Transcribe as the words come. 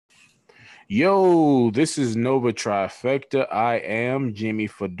Yo, this is Nova Trifecta. I am Jimmy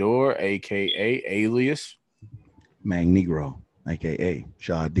Fedor, aka Alias. Mang Negro, aka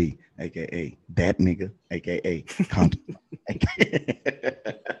Shaw D, aka that nigga, aka Content.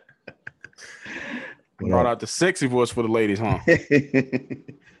 What Brought up? out the sexy voice for the ladies, huh?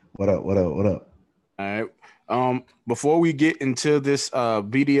 What up? What up? What up? All right. Before we get into this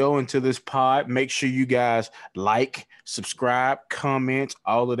video, into this pod, make sure you guys like, subscribe, comment,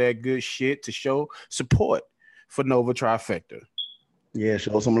 all of that good shit to show support for Nova Trifecta. Yeah,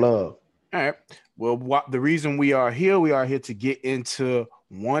 show some love. All right. Well, the reason we are here to get into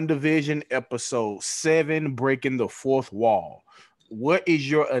WandaVision episode 7, breaking the fourth wall. What is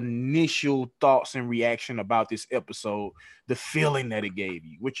your initial thoughts and reaction about this episode? The feeling that it gave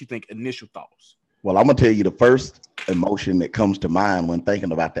you. What you think? Initial thoughts. Well, I'm gonna tell you the first emotion that comes to mind when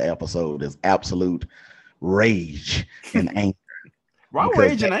thinking about the episode is absolute rage and anger. Why Because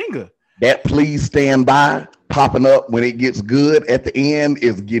rage and anger? that please stand by popping up when it gets good at the end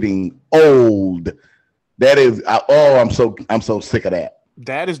is getting old. That is, I'm so sick of that.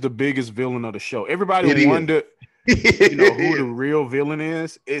 That is the biggest villain of the show. Everybody It is. wondered, who the real villain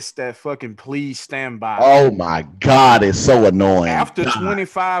is. It's that fucking please stand by. Oh my God, it's so annoying. After God.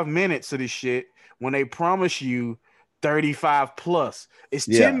 25 minutes of this shit, when they promise you 35 plus, it's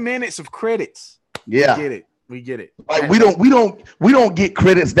Yeah. 10 minutes of credits. Yeah. We get it. Like we don't get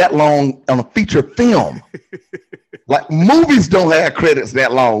credits that long on a feature film. Like movies don't have credits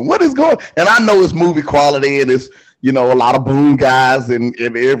that long. What is going? And I know it's movie quality and it's a lot of boom guys and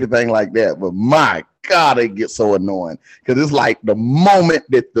everything like that. But my God, it gets so annoying because it's like the moment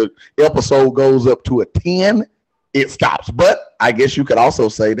that the episode goes up to a 10, it stops. But I guess you could also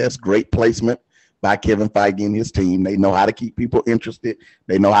say that's great placement by Kevin Feige and his team. They know how to keep people interested.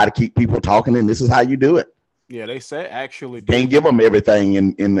 They know how to keep people talking, and this is how you do it. Yeah, they said actually. Can't give them everything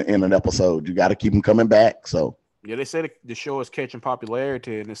in an episode. You got to keep them coming back. So yeah, they said the show is catching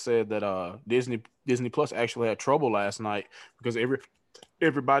popularity, and it said that Disney Plus actually had trouble last night because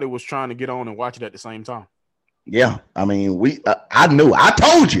everybody was trying to get on and watch it at the same time. yeah, I mean, I knew. I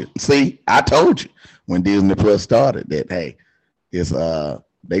told you. See, I told you when Disney Plus started that hey, it's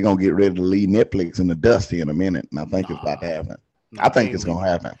they gonna get ready to leave Netflix in the dust here in a minute, and I think it's about to happen. I think it's gonna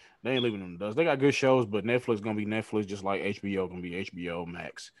happen. They ain't leaving them in the dust. They got good shows, but Netflix gonna be Netflix, just like HBO gonna be HBO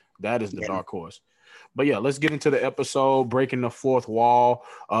Max. That is the dark horse. But yeah, let's get into the episode, breaking the fourth wall.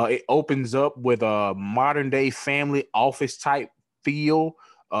 It opens up with a modern day family office type feel.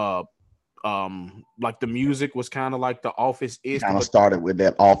 Like the music was kind of like the Office is. Kind of started with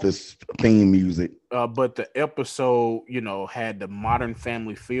that Office theme music. But the episode, had the modern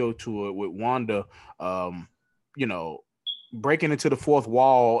family feel to it with Wanda, breaking into the fourth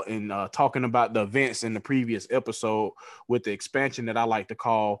wall and talking about the events in the previous episode with the expansion that I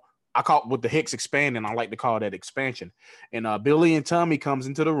call with the Hicks expanding. I like to call that expansion. And Billy and Tommy comes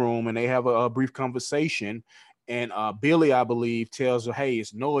into the room and they have a brief conversation. And Billy, I believe, tells her, "Hey,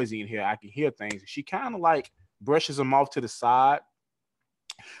 it's noisy in here. I can hear things." And she kind of like brushes him off to the side.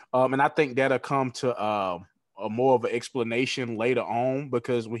 And I think that'll come to a more of an explanation later on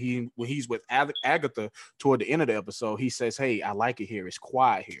because when he's with Agatha toward the end of the episode, he says, "Hey, I like it here. It's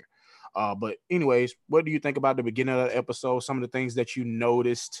quiet here." But anyways, what do you think about the beginning of the episode? Some of the things that you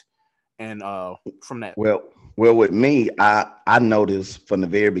noticed. And from that, well, with me, I noticed from the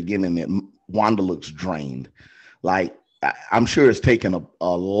very beginning that Wanda looks drained. Like I'm sure it's taken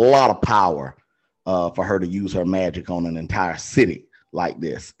a lot of power for her to use her magic on an entire city like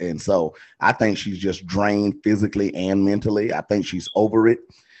this, and so I think she's just drained physically and mentally. I think she's over it,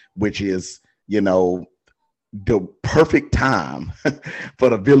 which is the perfect time for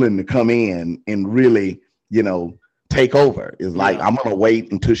the villain to come in and really take over. Is like I'm gonna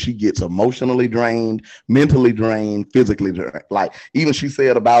wait until she gets emotionally drained, mentally drained, physically drained. Like even she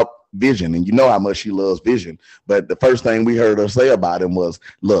said about Vision, and you know how much she loves Vision, but the first thing we heard her say about him was,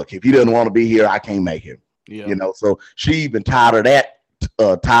 "Look, if he doesn't want to be here, I can't make him." Yeah. So she even tired of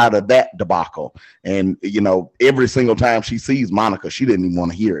that debacle, and every single time she sees Monica, she didn't even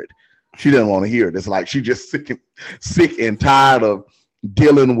want to hear it. She didn't want to hear it. It's like she just sick and tired of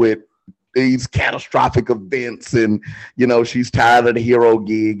dealing with these catastrophic events, and she's tired of the hero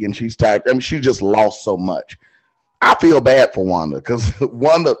gig, and she's tired. I mean, she just lost so much. I feel bad for Wanda because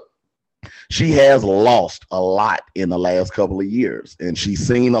Wanda, she has lost a lot in the last couple of years, and she's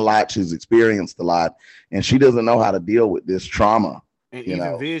seen a lot, she's experienced a lot, and she doesn't know how to deal with this trauma. And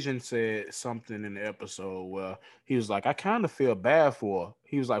even Vision said something in the episode where he was like, "I kind of feel bad for her."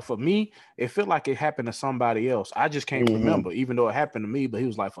 He was like, "For me, it felt like it happened to somebody else. I just can't remember, even though it happened to me." But he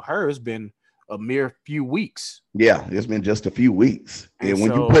was like, "For her, it's been a mere few weeks. Yeah, it's been just a few weeks. And And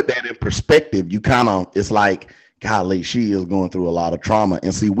when you so, put that in perspective, you kind of, it's like, golly, she is going through a lot of trauma.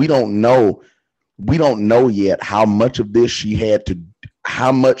 And see, we don't know yet how much of this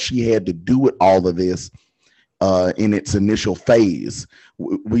how much she had to do with all of this in its initial phase.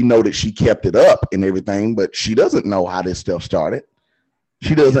 We know that she kept it up and everything, but she doesn't know how this stuff started.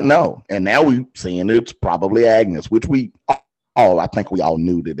 She doesn't know. And now we're seeing it's probably Agnes, which I think we all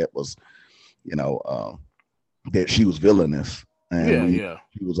knew that was, you know, that she was villainous and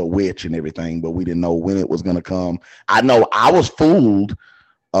she was a witch and everything, but we didn't know when it was going to come. I know I was fooled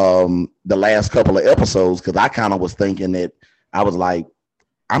the last couple of episodes because I kind of was thinking that I was like,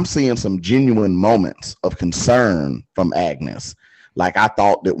 I'm seeing some genuine moments of concern from Agnes. Like I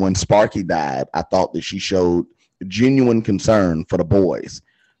thought that when Sparky died, I thought that she showed genuine concern for the boys,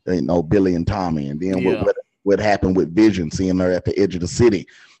 you know, Billy and Tommy. And then what happened with Vision, seeing her at the edge of the city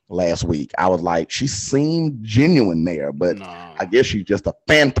last week, I was like, she seemed genuine there, but I guess she's just a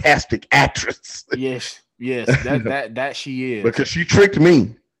fantastic actress. Yes, that she is. Because she tricked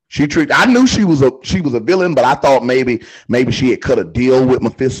me. I knew she was a villain, but I thought maybe she had cut a deal with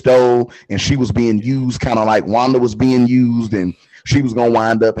Mephisto and she was being used kind of like Wanda was being used, and she was gonna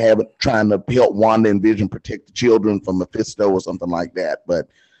wind up trying to help Wanda and Vision protect the children from Mephisto or something like that. But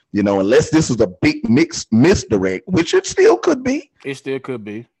you know, unless this is a big misdirect, which it still could be. It still could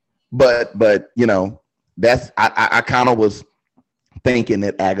be. But you know, that's I kind of was thinking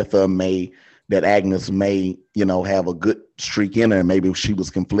that Agnes may, you know, have a good streak in her. Maybe she was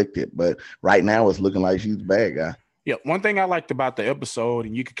conflicted, but right now it's looking like she's the bad guy. Yeah, one thing I liked about the episode,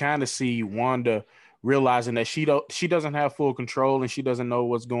 and you could kind of see Wanda realizing that she doesn't have full control and she doesn't know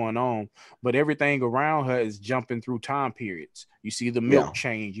what's going on, but everything around her is jumping through time periods. You see the milk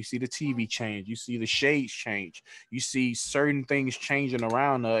change, you see the TV change, you see the shades change, you see certain things changing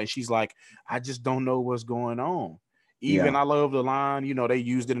around her, and she's like, I just don't know what's going on. Even I love the line, you know, they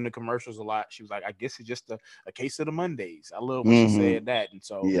used it in the commercials a lot. She was like, I guess it's just a case of the Mondays. I love when she said that. And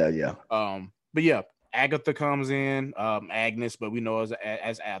so, but yeah, Agatha comes in, Agnes, but we know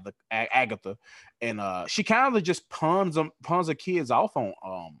as Agatha, and she kind of just pawns the kids off on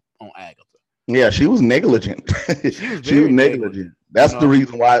Agatha. Yeah, she was negligent. She was negligent. That's the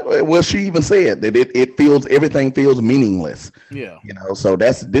reason why. Well, she even said that everything feels meaningless. Yeah, you know. So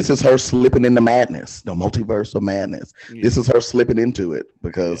this is her slipping into madness, the multiverse of madness. Yeah. This is her slipping into it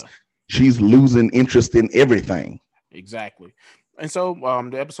because she's losing interest in everything. Exactly. And so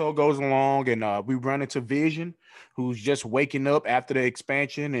the episode goes along, and we run into Vision, who's just waking up after the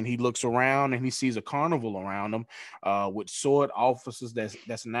expansion, and he looks around and he sees a carnival around him with sword officers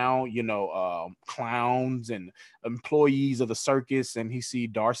that's now, you know, clowns and employees of the circus, and he see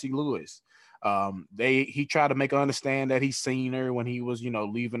Darcy Lewis. He tried to make her understand that he's seen her when he was, you know,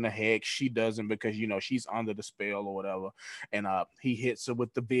 leaving the Hex. She doesn't, because, you know, she's under the spell or whatever. And he hits her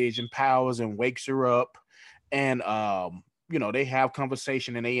with the Vision powers and wakes her up, and you know, they have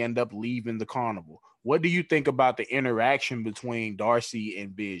conversation and they end up leaving the carnival. What do you think about the interaction between Darcy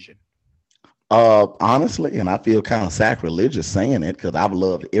and Vision? Honestly, and I feel kind of sacrilegious saying it because I've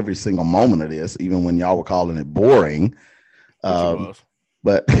loved every single moment of this, even when y'all were calling it boring.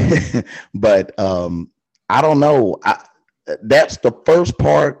 But I don't know. That's the first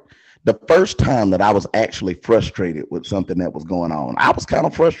part. The first time that I was actually frustrated with something that was going on. I was kind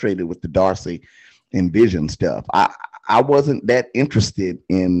of frustrated with the Darcy and Vision stuff. I wasn't that interested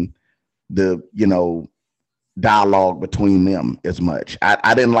in the, you know, dialogue between them as much.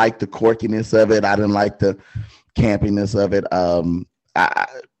 I didn't like the quirkiness of it. I didn't like the campiness of it.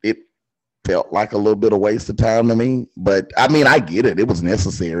 It felt like a little bit of waste of time to me, but I mean, I get it. It was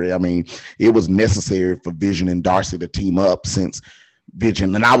necessary. I mean, it was necessary for Vision and Darcy to team up, since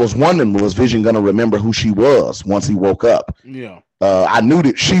Vision, and I was wondering, was Vision going to remember who she was once he woke up? Yeah. I knew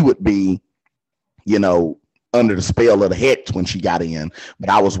that she would be, you know, under the spell of the Hex when she got in, but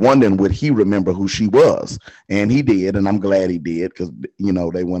I was wondering, would he remember who she was? And he did, and I'm glad he did, because, you know,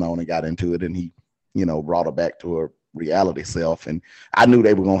 they went on and got into it, and he, you know, brought her back to her reality self. And I knew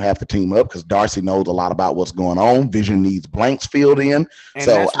they were going to have to team up because Darcy knows a lot about what's going on. Vision needs blanks filled in. And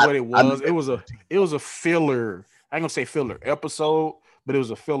so that's what it was. It was a filler. I ain't gonna say filler episode, but it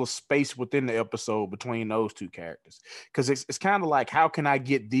was a filler space within the episode between those two characters. Because it's kind of like, how can I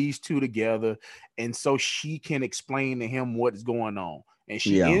get these two together, and so she can explain to him what's going on. And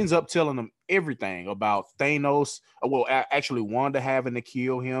she ends up telling him everything about Thanos. Well, actually, Wanda having to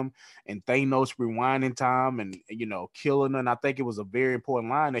kill him, and Thanos rewinding time and, you know, killing her. And I think it was a very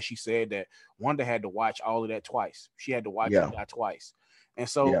important line that she said, that Wanda had to watch all of that twice. She had to watch that twice. And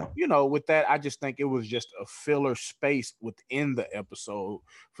so, with that, I just think it was just a filler space within the episode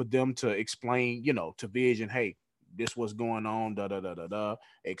for them to explain, to Vision, hey, this what's going on,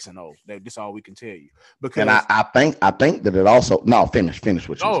 X and O. This all we can tell you. Because, and I think that it also finish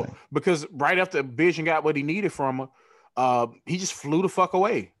what you saying. Because right after Vision got what he needed from her, he just flew the fuck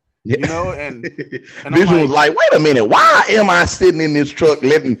away. And Vision was like, wait a minute, why am I sitting in this truck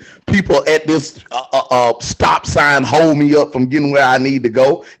letting people at this stop sign hold me up from getting where I need to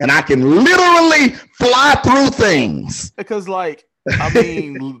go, and I can literally fly through things? Because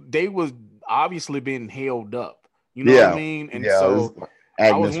they was obviously being held up, what I mean? And so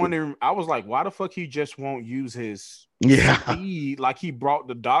I was wondering, I was like, why the fuck he just won't use his speed like he brought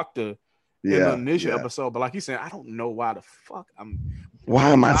the doctor in the initial episode? But like you said, I don't know why the fuck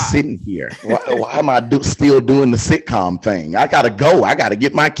why am I sitting here? Why am I still doing the sitcom thing? I gotta go. I gotta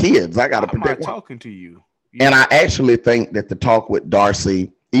get my kids. I gotta protect. Talking to you. And I actually think that the talk with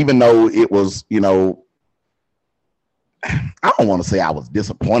Darcy, even though it was, I don't want to say I was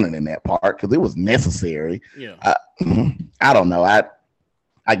disappointed in that part because it was necessary. Yeah. I don't know.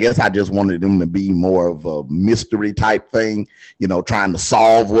 I guess I just wanted them to be more of a mystery type thing, trying to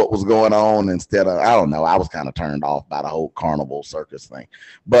solve what was going on instead of, I don't know. I was kind of turned off by the whole carnival circus thing.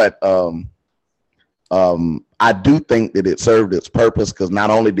 But I do think that it served its purpose because not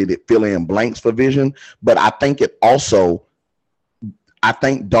only did it fill in blanks for Vision, but I think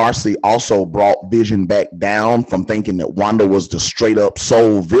Darcy also brought Vision back down from thinking that Wanda was the straight up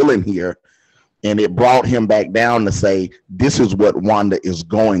sole villain here. And it brought him back down to say, this is what Wanda is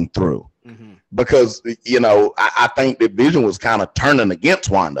going through. Mm-hmm. Because, I think that Vision was kind of turning against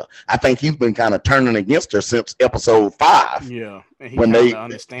Wanda. I think he's been kind of turning against her since episode 5. Yeah. When they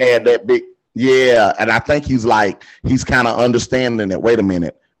had that big, and I think he's kind of understanding that, wait a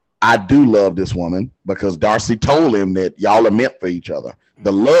minute, I do love this woman because Darcy told him that y'all are meant for each other. Mm-hmm.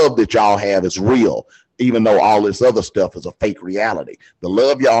 The love that y'all have is real. Even though all this other stuff is a fake reality, the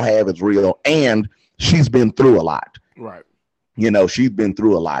love y'all have is real, and she's been through a lot. Right. She's been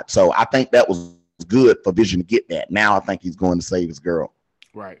through a lot. So I think that was good for Vision to get that. Now I think he's going to save his girl.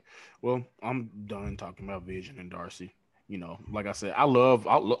 Right. Well, I'm done talking about Vision and Darcy. Like I said, I love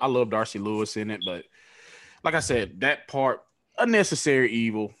Darcy Lewis in it, but like I said, that part, a necessary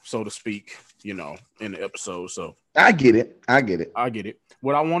evil, so to speak, in the episode. So I get it.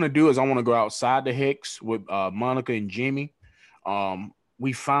 What I want to do is I want to go outside the Hex with Monica and Jimmy.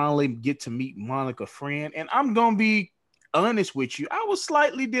 We finally get to meet Monica Friend, and I'm going to be honest with you. I was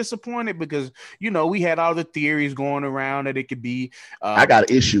slightly disappointed because, we had all the theories going around that it could be. I got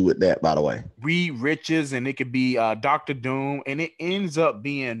an issue with that, by the way. Reed Richards, and it could be Dr. Doom, and it ends up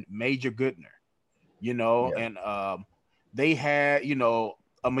being Major Goodner, and they had,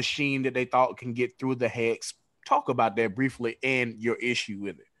 a machine that they thought can get through the Hex. Talk about that briefly and your issue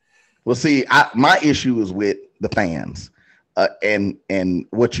with it. Well, see, my issue is with the fans and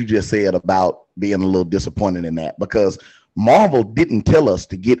what you just said about being a little disappointed in that, because Marvel didn't tell us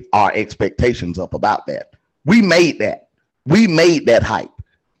to get our expectations up about that. We made that. We made that hype.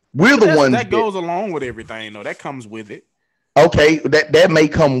 We're the ones that goes along with everything, though. That comes with it. Okay, that may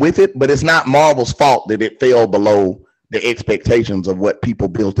come with it, but it's not Marvel's fault that it fell below the expectations of what people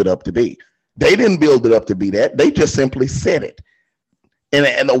built it up to be. They didn't build it up to be that. They just simply said it.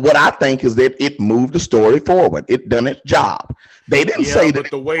 And what I think is that it moved the story forward. It done its job. They didn't say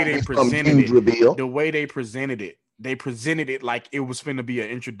that the way they presented it like it was going to be an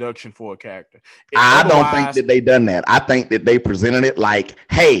introduction for a character. I don't think that they done that. I think that they presented it like,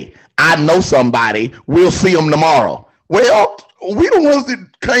 hey, I know somebody. We'll see them tomorrow. Well, we the ones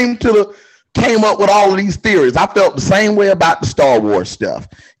that came up with all of these theories. I felt the same way about the Star Wars stuff.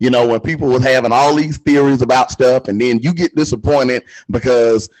 When people was having all these theories about stuff, and then you get disappointed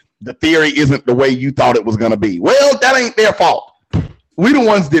because the theory isn't the way you thought it was going to be. Well, that ain't their fault. We the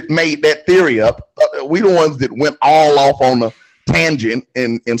ones that made that theory up. We the ones that went all off on the tangent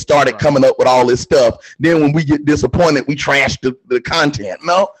and started coming up with all this stuff. Then when we get disappointed, we trash the content.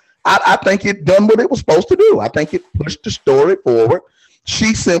 No, I think it done what it was supposed to do. I think it pushed the story forward.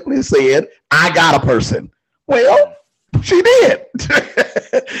 She simply said, I got a person. Well, she did.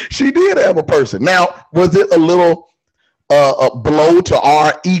 She did have a person. Now, was it a little a blow to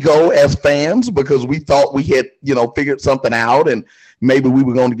our ego as fans because we thought we had, figured something out and maybe we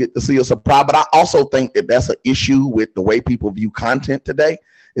were going to get to see a surprise? But I also think that that's an issue with the way people view content today,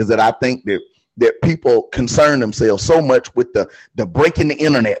 is that I think that people concern themselves so much with the breaking the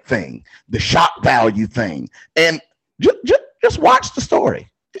internet thing, the shock value thing, and just watch the story.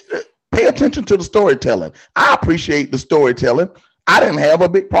 Pay attention to the storytelling. I appreciate the storytelling. I didn't have a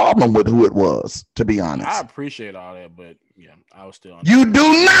big problem with who it was, to be honest. I appreciate all that, but yeah, I was still. You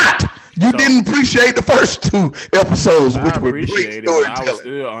do not. You didn't appreciate the first 2 episodes, which were great storytelling. I was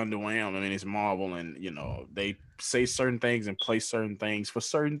still underwhelmed. I mean, it's Marvel, and they say certain things and play certain things for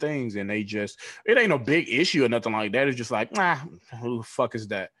certain things, and it ain't no big issue or nothing like that. It's just like, who the fuck is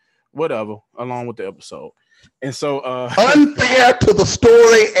that? Whatever. Along with the episode, and so unfair to the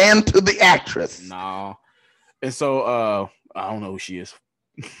story and to the actress. No, and so I don't know who she is.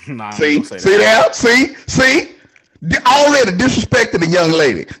 See already disrespecting the young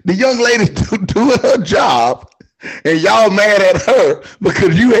lady. The young lady doing her job, and y'all mad at her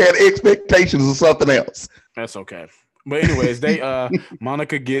because you had expectations of something else. That's okay. But anyways,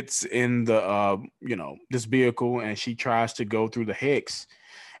 Monica gets in the this vehicle, and she tries to go through the hex,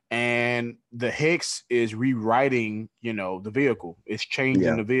 and the hex is rewriting the vehicle. It's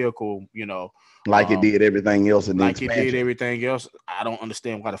changing the vehicle, like it did everything else in the expansion. It did everything else. I don't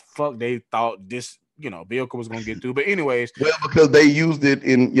understand why the fuck they thought this vehicle was going to get through. But anyways, well, because they used it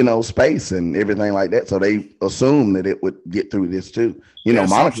in space and everything like that, so they assumed that it would get through this too.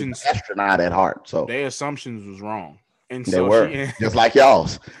 Monica's an astronaut at heart, so their assumptions was wrong, and they were just like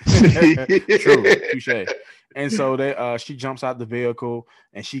y'all's. True, touche. And so she jumps out the vehicle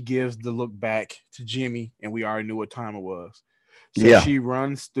and she gives the look back to Jimmy, and we already knew what time it was. So she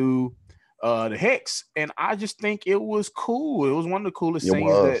runs through the hex, and I just think it was cool. It was one of the coolest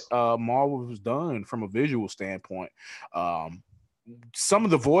things that Marvel has done from a visual standpoint. Some of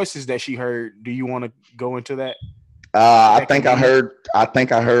the voices that she heard, do you want to go into that? I think I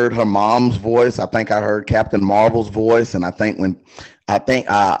heard her mom's voice. I think I heard Captain Marvel's voice, and I think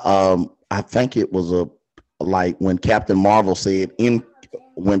it was when Captain Marvel said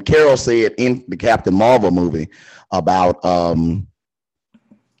when Carol said in the Captain Marvel movie about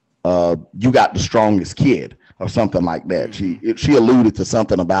you got the strongest kid or something like that. She alluded to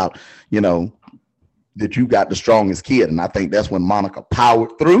something about, that you got the strongest kid. And I think that's when Monica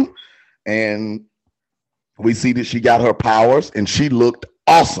powered through, and we see that she got her powers, and she looked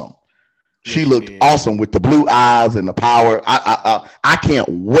awesome. She looked awesome with the blue eyes and the power. I can't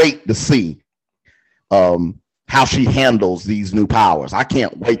wait to see how she handles these new powers. I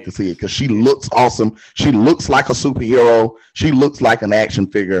can't wait to see it because she looks awesome. She looks like a superhero. She looks like an action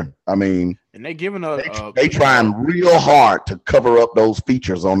figure. I mean, and they giving her they trying real hard to cover up those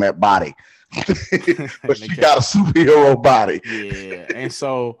features on that body. But she got a superhero body. Yeah, and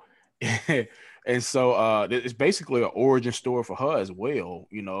so it's basically an origin story for her as well.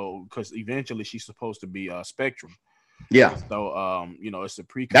 Because eventually she's supposed to be Spectrum. Yeah. So it's a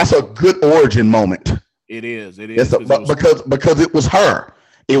prequel. That's a good origin moment. It is. Because it was her.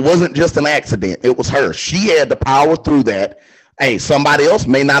 It wasn't just an accident. It was her. She had the power through that. Hey, somebody else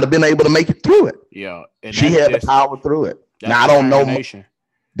may not have been able to make it through it. Yeah. And she had the power through it. Now I don't know.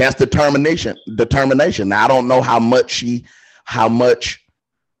 That's determination. Now I don't know how much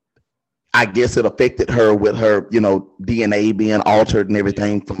I guess it affected her with her, DNA being altered and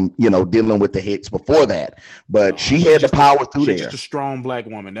everything from, dealing with the Hicks before that. But she had the power through there. She's just a strong black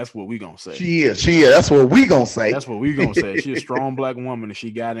woman. That's what we're going to say. She is. That's what we're going to say. That's what we're going to say. She's a strong black woman, and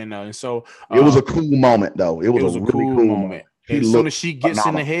she got in there. And so it was a cool moment, though. It was a really cool moment. As soon as she gets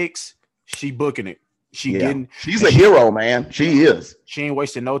in the Hicks, she booking it. She's a hero, man. She is. She ain't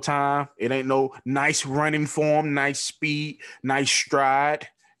wasting no time. It ain't no nice running form, nice speed, nice stride.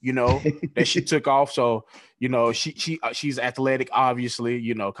 That she took off. So, she's athletic,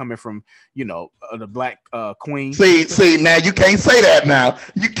 obviously, coming from, the black queen. See, now you can't say that now.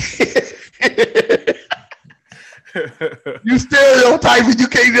 You can't. You stereotyping. You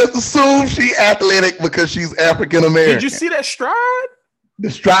can't just assume she athletic because she's African American. Did you see that stride? The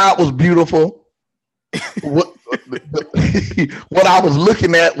stride was beautiful. What I was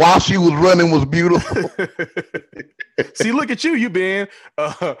looking at while she was running was beautiful. See, look at you being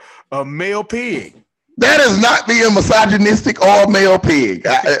a male pig. That is not being misogynistic or male pig.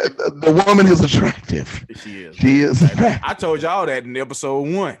 The woman is attractive. She is. She is. I told y'all that in episode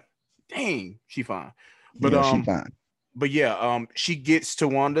 1. Dang, she fine. But she fine. But yeah, she gets to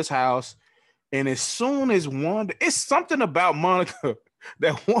Wanda's house, and as soon as Wanda, it's something about Monica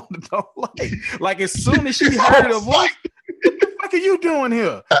that Wanda don't like. Like as soon as she heard her voice, what the fuck are you doing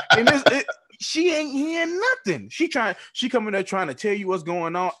here? And she ain't hearing nothing. She coming there trying to tell you what's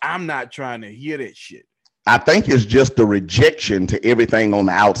going on. I'm not trying to hear that shit. I think it's just the rejection to everything on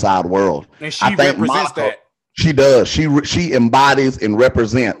the outside world. And she represents that. She does. She embodies and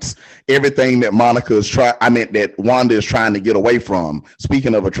represents everything that that Wanda is trying to get away from.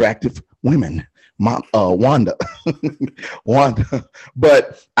 Speaking of attractive women, Wanda.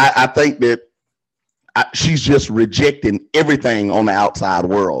 But I think that she's just rejecting everything on the outside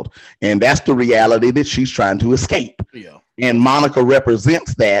world, and that's the reality that she's trying to escape. Yeah. And Monica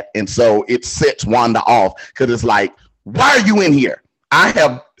represents that, and so it sets Wanda off because it's like, why are you in here? I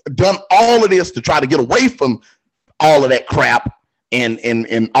have done all of this to try to get away from all of that crap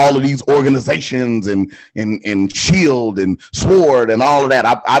and all of these organizations and Shield and Sword and all of that.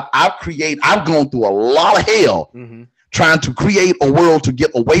 I've gone through a lot of hell trying to create a world to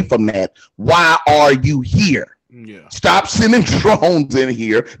get away from that. Why are you here? Yeah. Stop sending drones in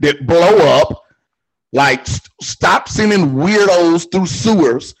here that blow up. Like, stop sending weirdos through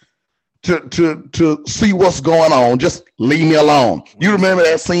sewers to see what's going on. Just leave me alone. You remember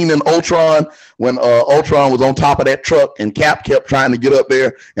that scene in Ultron when Ultron was on top of that truck and Cap kept trying to get up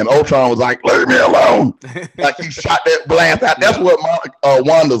there, and Ultron was like, leave me alone. Like he shot that blast out. That's what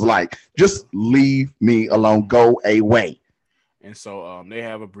Wanda's like. Just leave me alone. Go away. And so they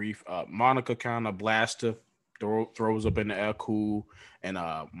have a brief. Monica kind of blaster throws up in the air, cool, and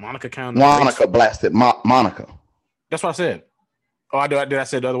Monica blasted Monica. That's what I said. Oh, did I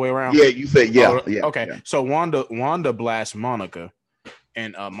say the other way around? Yeah, you said yeah. Okay, yeah. so Wanda blasts Monica,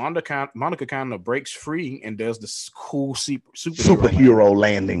 and Monica kind of breaks free and does this cool superhero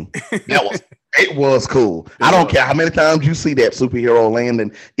landing. It was cool. I don't care how many times you see that superhero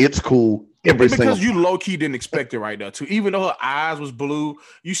landing. It's cool. Because you low key didn't expect it right there too. Even though her eyes was blue,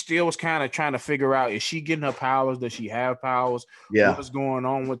 you still was kind of trying to figure out, is she getting her powers? Does she have powers? Yeah. What's going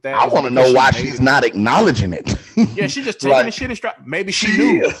on with that? I want to know why she's not acknowledging it. Yeah, she's just taking the shit in stride. Maybe she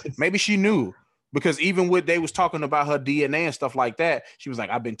knew. Maybe she knew. Because even when they was talking about her DNA and stuff like that, she was like,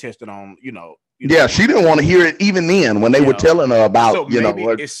 I've been tested on, Yeah, she didn't want to hear it even then when they were telling her about, so maybe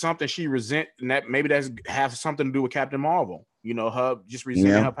it's something she resent, and that maybe that's have something to do with Captain Marvel. Her just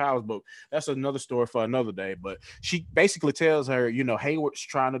resenting her powers, but that's another story for another day. But she basically tells her, Hayward's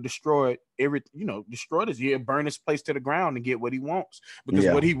trying to destroy destroy this, burn this place to the ground and get what he wants. Because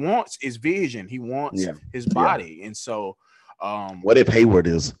what he wants is Vision. He wants his body. And so what if Hayward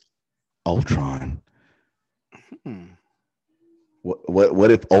is Ultron?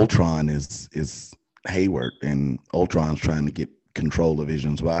 What if Ultron is Hayward and Ultron's trying to get control of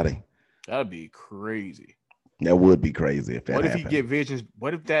Vision's body? That'd be crazy. That would be crazy if that happened. What if he get Vision's?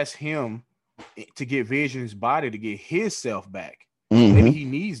 What if that's him to get Vision's body to get his self back? Maybe he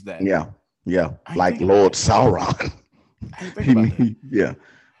needs that. Yeah. Like Lord Sauron. Yeah.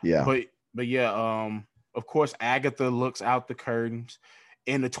 But yeah. Of course, Agatha looks out the curtains,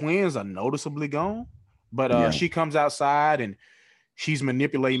 and the twins are noticeably gone. But she comes outside and she's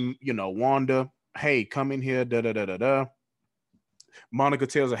manipulating, Wanda. Hey, come in here. Da da da da da. Monica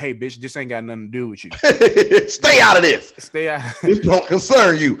tells her, hey, bitch, this ain't got nothing to do with you. Stay out of this. Stay out. This don't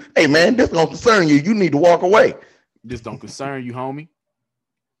concern you. Hey, man, this don't concern you. You need to walk away. This don't concern you, homie.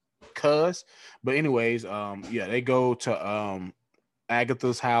 But anyways, they go to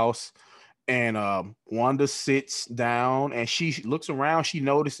Agatha's house, and Wanda sits down and she looks around. She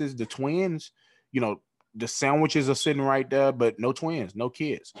notices the twins, the sandwiches are sitting right there, but no twins, no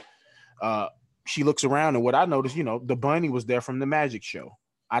kids. She looks around, and what I noticed, the bunny was there from the magic show.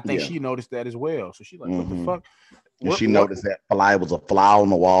 I think she noticed that as well. So she's like, what the fuck? She noticed that fly was a fly on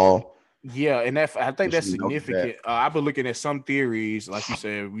the wall. Yeah, and I think that's significant. I've been looking at some theories, like you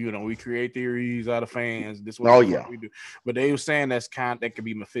said, we create theories out of fans. This what we do. But they were saying that could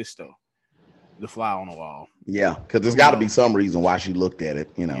be Mephisto, the fly on the wall. Yeah, because there's got to be some reason why she looked at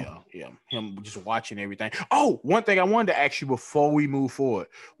it, Yeah, him just watching everything. Oh, one thing I wanted to ask you before we move forward.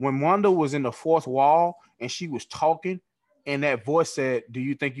 When Wanda was in the fourth wall and she was talking, and that voice said, do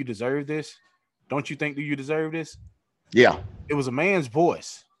you think you deserve this? Don't you think that you deserve this? Yeah. It was a man's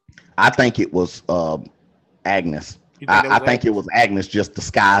voice. I think it was Agnes. I think it was Agnes just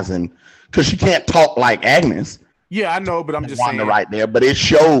disguising, because she can't talk like Agnes. Yeah, I know, but I'm just Wanda saying. Right there. But it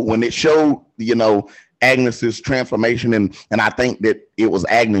showed, Agnes's transformation, and I think that it was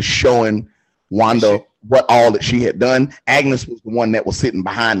Agnes showing Wanda what all that she had done. Agnes was the one that was sitting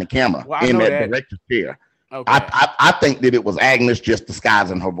behind the camera in that director's chair. Okay. I think that it was Agnes just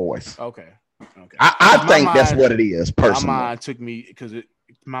disguising her voice. Okay. I think that's what it is, personally.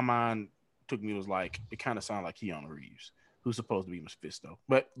 My mind took me was like, it kind of sounded like Keanu Reeves, who's supposed to be Mephisto.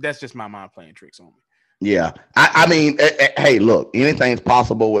 But that's just my mind playing tricks on me. Yeah. I mean, hey, look, anything's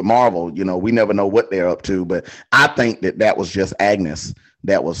possible with Marvel. We never know what they're up to. But I think that was just Agnes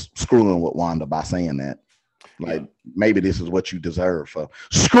that was screwing with Wanda by saying that. Like, maybe this is what you deserve for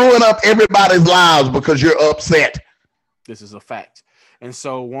screwing up everybody's lives because you're upset. This is a fact. And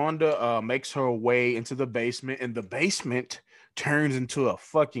so Wanda makes her way into the basement, and the basement turns into a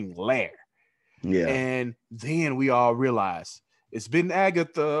fucking lair. Yeah. And then we all realize It's been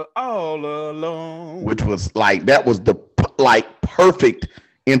Agatha all along. Which was like, that was the perfect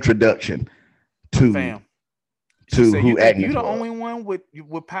introduction to who Agnes you the was. only one with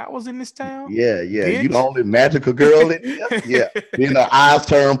powers in this town? Yeah. Bitch. You the only magical girl in here? Yeah. Then her eyes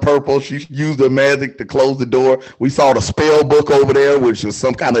turned purple. She used her magic to close the door. We saw the spell book over there, which is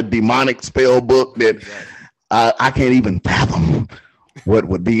some kind of demonic spell book that I can't even fathom what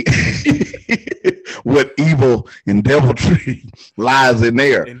would be what evil and deviltry lies in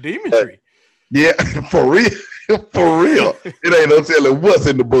there. And demonry. Yeah, for real. For real. It ain't no telling what's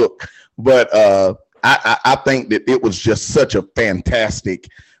in the book. But I think that it was just such a fantastic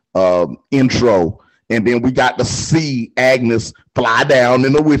intro. And then we got to see Agnes fly down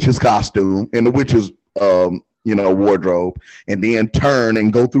in the witch's costume, in the witch's wardrobe, and then turn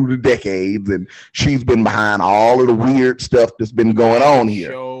and go through the decades. And she's been behind all of the weird stuff that's been going on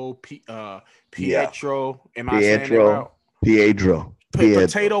here. Pietro. Am I saying it right? Pietro.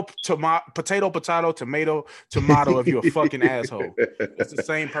 Potato, tomato, if you're a fucking asshole. It's the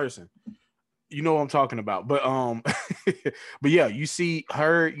same person. You know what I'm talking about. But but yeah, you see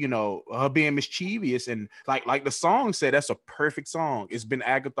her, her being mischievous, and like the song said, that's a perfect song. It's been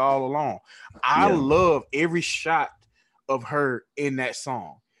Agatha all along. I love every shot of her in that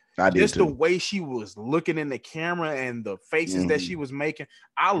song. Just the way she was looking in the camera and the faces that she was making.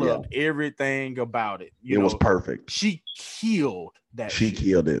 I loved everything about it. It was perfect. She killed that. She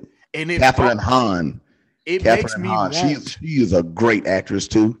killed it. And Kathryn Hahn. It makes me want. She is a great actress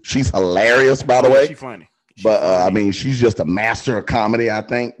too. She's hilarious, by the way. She's funny. I mean, she's just a master of comedy, I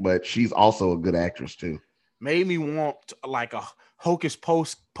think. But she's also a good actress too. Made me want like a Hocus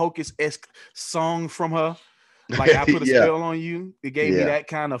Pocus-esque song from her. Like, I put a spell on you. It gave me that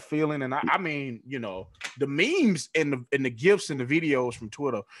kind of feeling. And I mean, the memes and the gifs and the videos from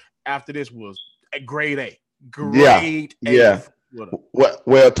Twitter after this was a grade A. Grade A. Yeah.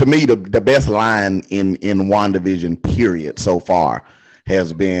 Well, to me, the best line in WandaVision, period, so far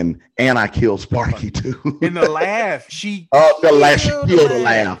has been, and I killed Sparky too. In the laugh. She killed the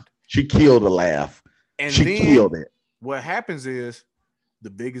laugh. She killed the laugh. And she killed it. What happens is the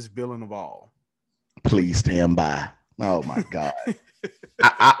biggest villain of all. Please stand by. Oh my God.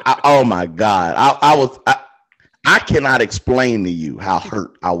 Oh my God. I cannot explain to you how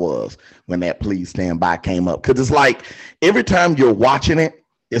hurt I was when that please stand by came up. Because it's like every time you're watching it,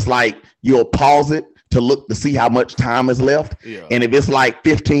 it's like you'll pause it to look to see how much time is left. Yeah. And if it's like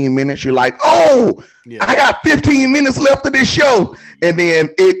 15 minutes, you're like, I got 15 minutes left of this show. And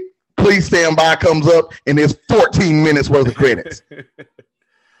then please stand by comes up and there's 14 minutes worth of credits.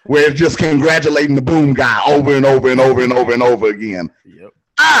 Where it's just congratulating the boom guy over and over and over and over and over again. Yep.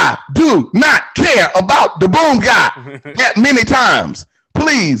 I do not care about the boom guy that many times.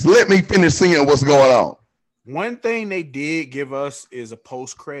 Please let me finish seeing what's going on. One thing they did give us is a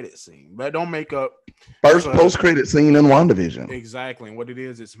post-credit scene, but don't make up. First post-credit scene in WandaVision. Exactly. And what it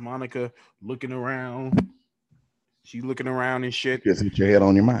is, it's Monica looking around. She's looking around and shit. Just hit your head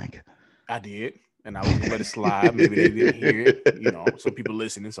on your mic. I did. And I was gonna let it slide. Maybe they didn't hear it. Some people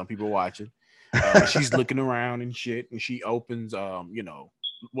listening, some people watching. She's looking around and shit, and she opens,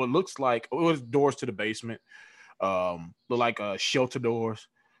 what looks like doors to the basement, look like shelter doors.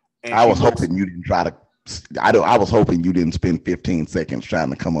 And I was hoping you didn't try to. I was hoping you didn't spend 15 seconds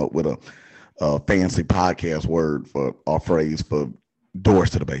trying to come up with a fancy podcast word for or phrase for doors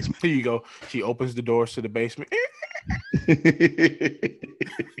to the basement. Here you go. She opens the doors to the basement.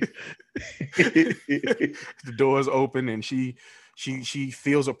 The doors open and she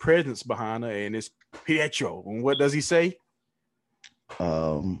feels a presence behind her, and it's Pietro. And what does he say?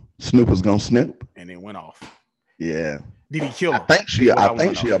 Snoop is gonna snoop. And it went off. Yeah. Did he kill him? I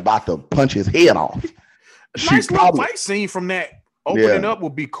think she about to punch his head off. Nice little fight scene from that opening up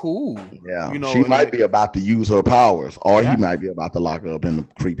would be cool. Yeah. She might be about to use her powers, or he might be about to lock her up in the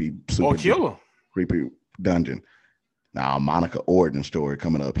creepy or kill her. Creepy dungeon. Now, Monica Orton story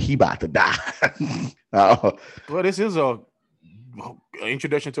coming up. He about to die. Well, this is a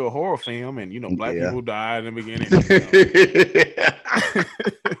introduction to a horror film, and black people died in the beginning.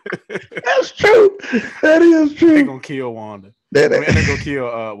 That's true. That is true. They're gonna kill Wanda. They're gonna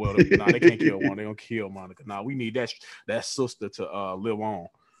kill. They can't kill Wanda. They're gonna kill Monica. We need that sister to live on.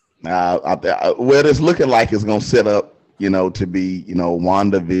 Well, it's looking like it's gonna set up, to be,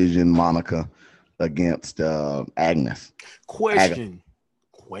 WandaVision Monica against Agnes. Question.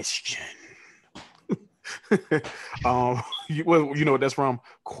 You know what that's from?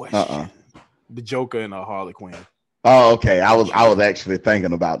 Question. The Joker and Harley Quinn. Oh, okay. I was actually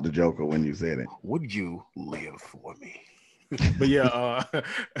thinking about the Joker when you said it. Would you live for me? But yeah.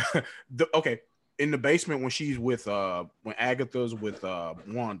 Okay. in the basement when she's with when Agatha's with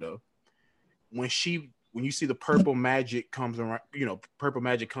Wanda, when you see the purple magic comes around, purple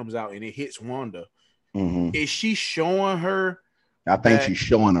magic comes out and it hits Wanda. Mm-hmm. Is she showing her? I think she's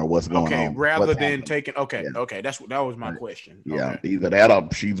showing her what's going on. Rather than taking okay. That was my question. Yeah, okay. Either that or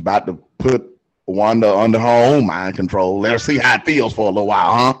she's about to put Wanda under her own mind control. Let her see how it feels for a little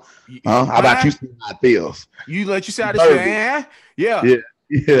while, huh? How about you see how it feels? You let you see how this Yeah.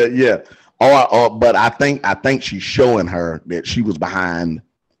 But I think she's showing her that she was behind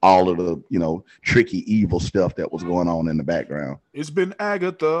all of the tricky evil stuff that was going on in the background. It's been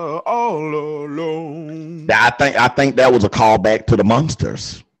Agatha all alone. I think that was a callback to the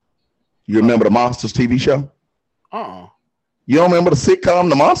Monsters. You remember the Monsters TV show? You don't remember the sitcom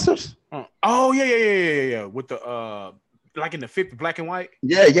The Monsters? Oh yeah. With the like in the 50 black and white.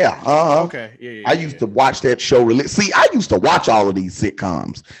 Yeah. Okay. Yeah. I used to watch that show. See, I used to watch all of these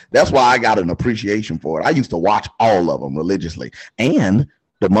sitcoms. That's why I got an appreciation for it. I used to watch all of them religiously. And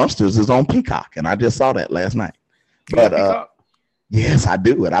The Monsters is on Peacock, and I just saw that last night. But yes, I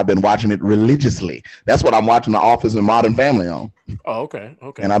do it. I've been watching it religiously. That's what I'm watching The Office and Modern Family on. Oh, okay.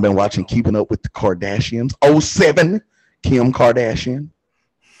 And I've been watching Keeping Up with the Kardashians. 07, Kim Kardashian.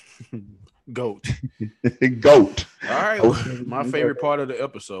 Goat. All right. My favorite part of the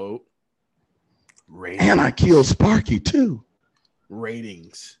episode. Ratings. And I killed Sparky too.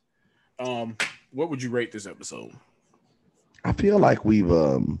 Ratings. What would you rate this episode? I feel like we've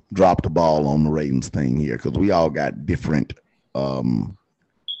dropped the ball on the ratings thing here because we all got different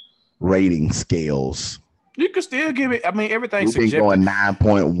rating scales. You can still give it. I mean, everything's subjective. Going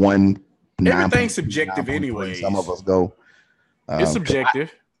 9.1. Everything's subjective anyway. Some of us go. It's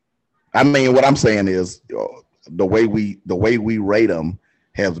subjective. I mean, what I'm saying is the way we rate them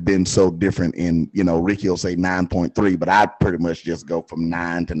has been so different. In Ricky will say 9.3, but I pretty much just go from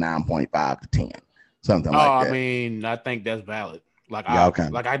 9 to 9.5 to 10. Something like that. I mean, I think that's valid. Like I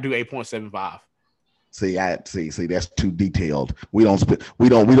do 8.75. See, that's too detailed. We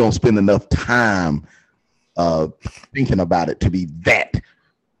don't spend enough time thinking about it to be that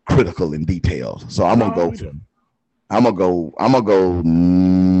critical and detailed. So I'm gonna go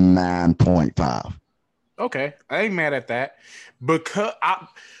 9.5. Okay, I ain't mad at that because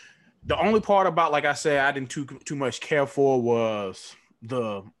the only part about, like I said, I didn't too much care for was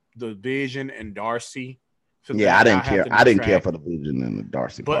the Vision and Darcy. So yeah, I didn't care. I didn't care for the Vision and the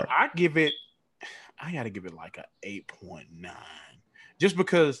Darcy but part. I gotta give it like a 8.9, just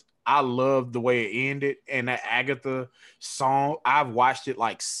because I love the way it ended. And that Agatha song, I've watched it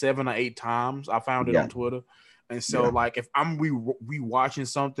like 7 or 8 times. I found it on Twitter, and so like if I'm re-watching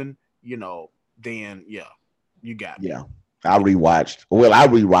something, then you got me. Yeah. I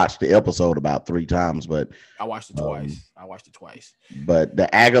rewatched the episode about 3 times, but I watched it twice. But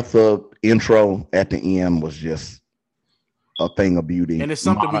the Agatha intro at the end was just a thing of beauty. And it's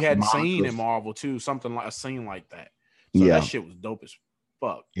something we hadn't seen in Marvel too, something like a scene like that. So that shit was dope as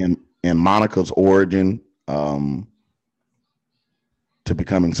fuck. And Monica's origin to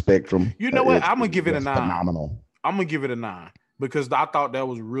becoming Spectrum. You know what? I'm gonna give it a 9. Phenomenal. I'm gonna give it a 9. Because I thought that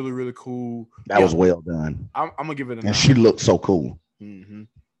was really, really cool. That was well done. I'm gonna give it a 9. And she looked so cool. Mm-hmm.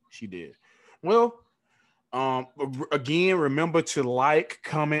 She did. Well, again, remember to like,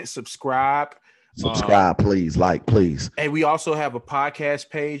 comment, subscribe. Subscribe, please. Like, please. And we also have a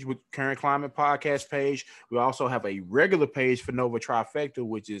podcast page with Current Climate podcast page. We also have a regular page for Nova Trifecta,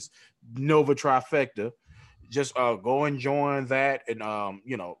 which is Nova Trifecta. Just go and join that and,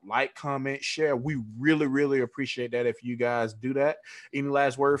 like, comment, share. We really, really appreciate that if you guys do that. Any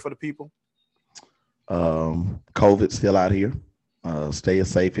last word for the people? COVID's still out here. Stay as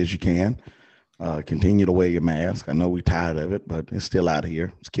safe as you can. Continue to wear your mask. I know we're tired of it, but it's still out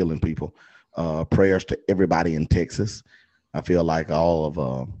here. It's killing people. Prayers to everybody in Texas. I feel like all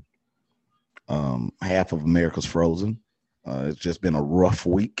of half of America's frozen. It's just been a rough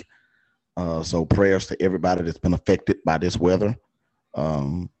week. So prayers to everybody that's been affected by this weather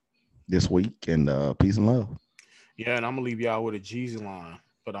this week, and peace and love. Yeah, and I'm gonna leave y'all with a Jeezy line,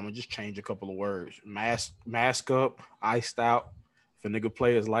 but I'm gonna just change a couple of words. Mask up, iced out. If a nigga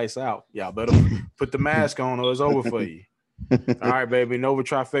play his lights out, y'all better put the mask on or it's over for you. All right, baby. Nova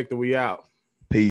Trifecta, we out.